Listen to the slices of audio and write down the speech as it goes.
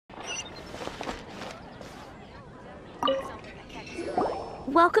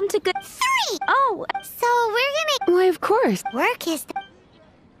Welcome to good 3! Oh, So we're gonna... Why, of course. Work is...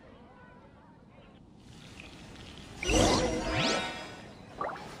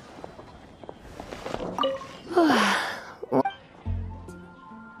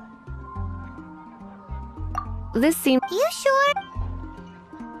 This seems... You sure?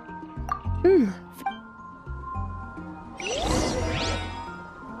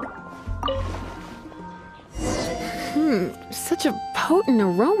 Such a potent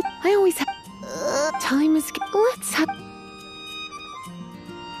aroma. I always have... Time is... Let's have...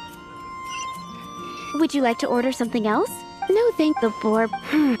 would you like to order something else? No, thank The boar.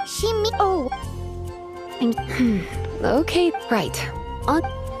 She me... Oh, Okay, right. On...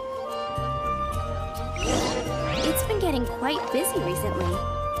 it's been getting quite busy recently.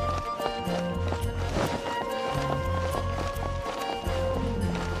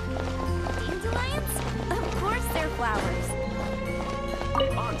 Dandelions? Of course they're flowers.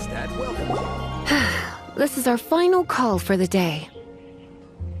 Onstad, welcome. This is our final call for the day.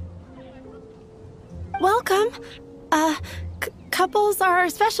 Welcome. Couples are our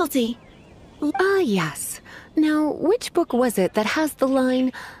specialty. Ah, yes. Now, which book was it that has the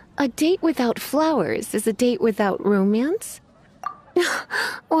line, "A date without flowers is a date without romance"?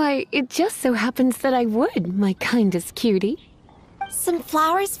 Why, it just so happens that I would, my kindest cutie. Some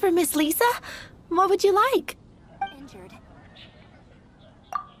flowers for Miss Lisa? What would you like? Injured.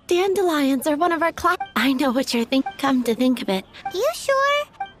 Dandelions are one of our class. I know what you're thinking. Come to think of it. You sure?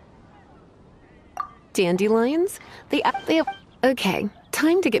 Dandelions? They... Okay,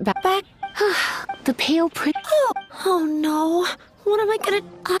 time to get back. The pale print... Oh no. What am I gonna...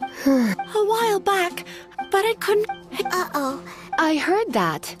 a while back, but I couldn't... Uh-oh. I heard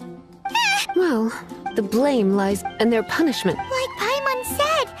that. Well, the blame lies in their punishment. Like Paimon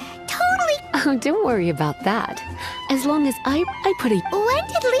said, totally... Oh, don't worry about that. As long as I put a... When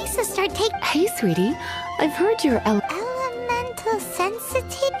did Lisa start taking... Hey, sweetie, I've heard your Elemental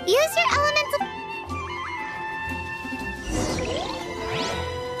sensitive? Use your elemental...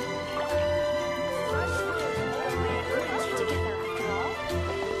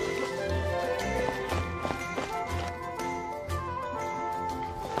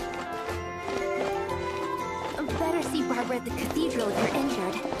 Better see Barbara at the cathedral if you're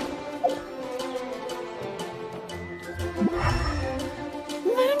injured.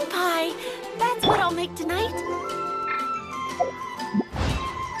 Moon pie. That's what I'll make tonight.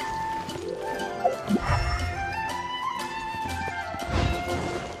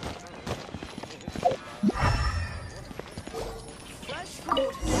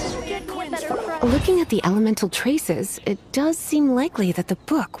 Looking at the elemental traces, it does seem likely that the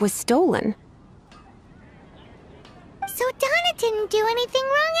book was stolen. So Donna didn't do anything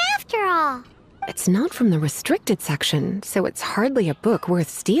wrong after all. It's not from the restricted section, so it's hardly a book worth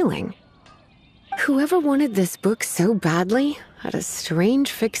stealing. Whoever wanted this book so badly had a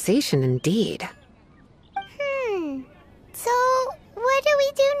strange fixation indeed. So, what do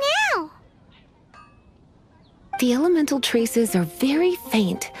we do now? The elemental traces are very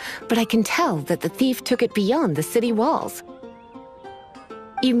faint, but I can tell that the thief took it beyond the city walls.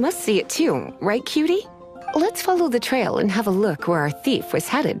 You must see it too, right, cutie? Let's follow the trail and have a look where our thief was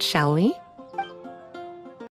headed, shall we?